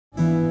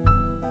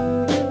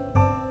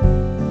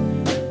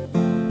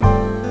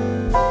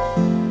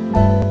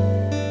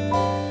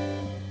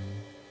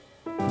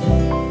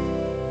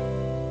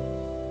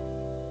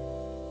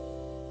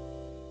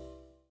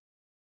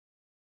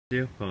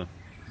you? Hold on.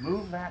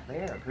 Move that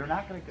there. They're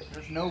not going to.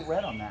 There's no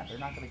red on that. They're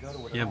not going to go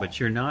to it. Yeah, but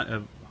you're not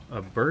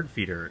a bird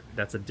feeder.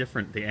 That's a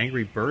different. The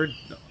angry birder.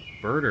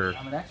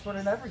 I'm an expert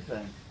in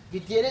everything. You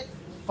did it.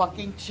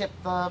 Fucking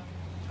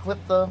clip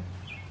the.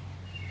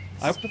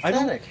 I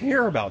don't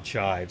care about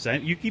chives.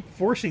 You keep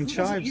forcing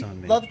chives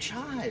on me. Love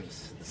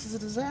chives. This is a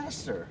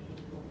disaster.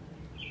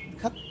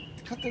 Cut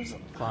those.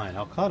 Fine,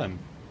 I'll cut them.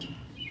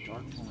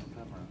 Dark lemon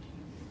pepper.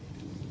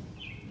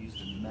 Use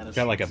the medicine.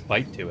 Got like a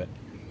bite to it.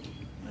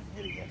 An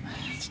idiot.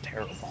 It's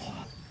terrible.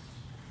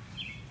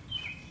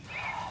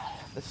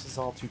 This is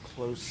all too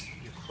close.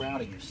 You're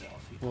crowding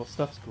yourself. Well,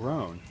 stuff's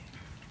grown.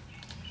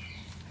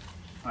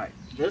 All right,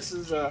 this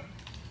is a.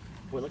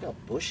 Boy, look how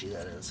bushy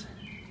that is.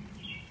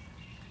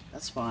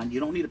 That's fine. You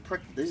don't need a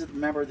prick.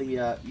 Remember the.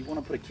 You want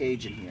to put a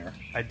cage in here.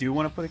 I do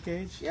want to put a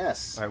cage?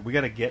 Yes. All right, we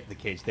got to get the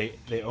cage.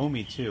 They owe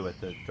me two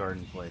at the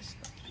garden place.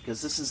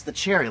 Because this is the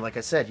cherry. Like I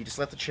said, you just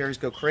let the cherries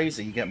go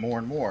crazy. You get more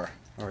and more.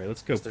 All right,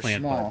 let's go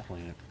plant by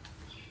plant.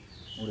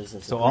 What is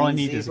this? So all I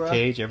need is a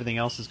cage. Everything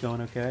else is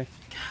going okay?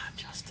 God,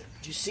 Justin.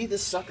 Do you see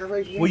this sucker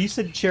right here? Well, you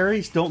said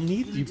cherries don't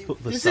need you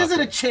put the This sucker.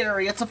 isn't a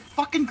cherry. It's a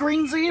fucking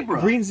green zebra.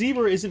 A green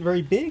zebra isn't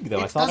very big, though.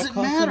 I thought it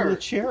comes from the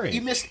cherry.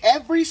 You missed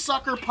every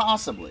sucker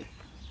possibly.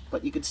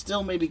 But you could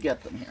still maybe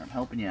get them here. I'm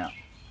helping you out.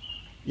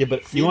 Yeah,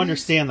 but you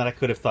understand that I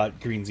could have thought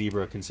green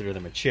zebra consider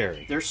them a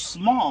cherry. They're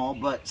small,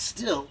 but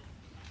still,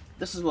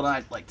 this is what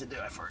I'd like to do.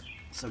 I've heard.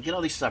 So get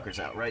all these suckers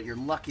out, right? You're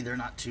lucky they're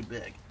not too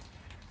big.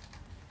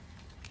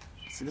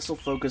 See, this will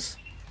focus.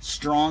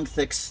 Strong,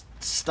 thick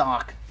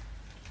stalk.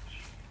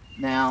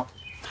 Now,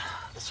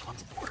 this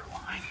one's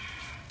borderline.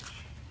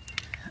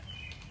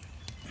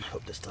 I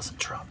hope this doesn't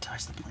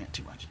traumatize the plant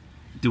too much.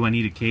 Do I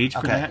need a cage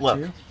for that, look.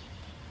 too?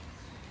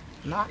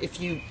 Not if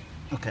you...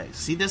 Okay,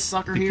 see this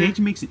sucker the here? The cage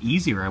makes it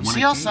easier. I want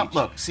see a how cage.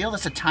 Look, see how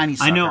that's a tiny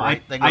sucker, I know,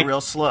 right? They go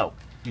real slow.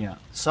 Yeah.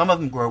 Some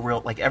of them grow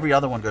real... Like every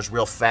other one goes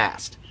real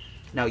fast.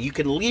 Now, you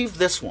can leave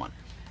this one.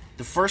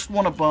 The first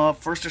one above,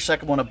 first or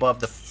second one above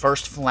the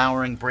first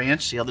flowering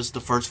branch. See how this is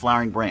the first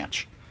flowering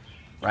branch?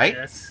 Right?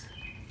 Yes.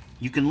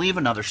 You can leave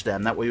another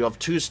stem. That way you have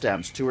two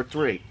stems, 2 or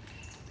 3.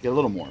 Get a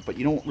little more. But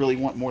you don't really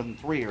want more than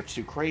 3 or it's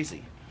too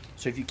crazy.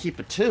 So if you keep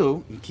it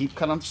 2, and keep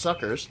cutting on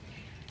suckers,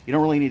 you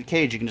don't really need a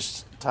cage. You can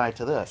just tie it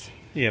to this.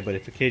 Yeah, but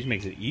if a cage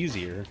makes it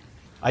easier...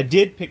 I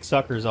did pick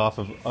suckers off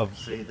of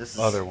See, this is,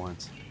 other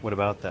ones. What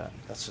about that?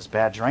 That's just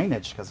bad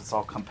drainage because it's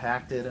all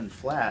compacted and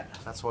flat.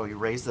 That's why we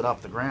raised it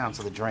off the ground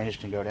so the drainage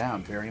can go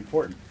down. Very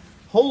important.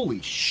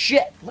 Holy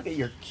shit! Look at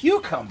your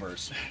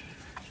cucumbers.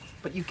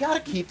 But you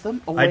got to keep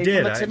them away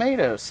from the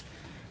tomatoes.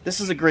 This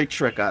is a great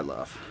trick I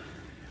love.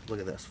 Look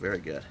at this. Very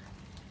good.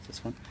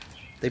 This one.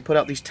 They put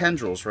out these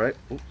tendrils, right?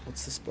 Ooh,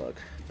 what's this bug?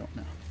 I don't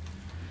know.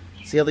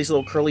 See how these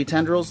little curly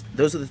tendrils?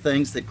 Those are the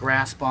things that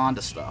grasp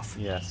onto stuff.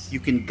 Yes. You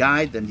can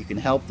guide them. You can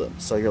help them.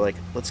 So you're like,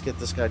 let's get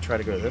this guy try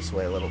to go this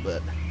way a little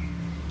bit.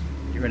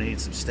 You're going to need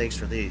some stakes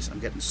for these. I'm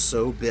getting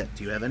so bit.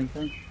 Do you have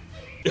anything?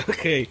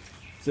 Okay.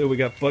 So we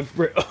got bug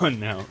spray on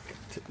now.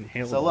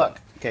 So look.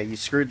 Okay, you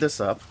screwed this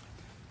up.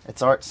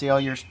 It's art. See all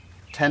your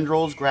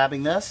tendrils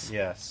grabbing this?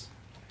 Yes.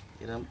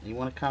 You know, you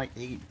want to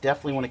you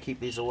definitely want to keep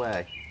these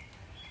away.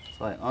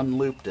 So I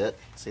unlooped it.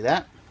 See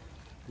that?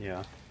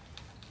 Yeah.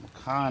 We'll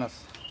kind of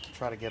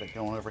try to get it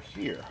going over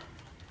here.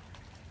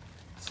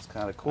 This is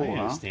kind of cool, I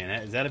understand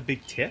that. Is that a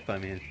big tip? I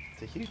mean,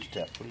 it's a huge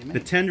tip. What do you mean? The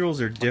tendrils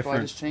are different.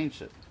 I just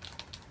changed it.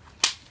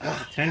 The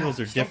tendrils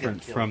are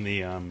different from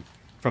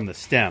the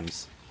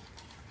stems.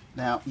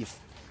 Now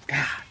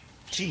God,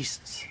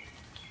 Jesus,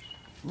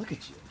 look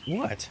at you.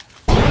 What?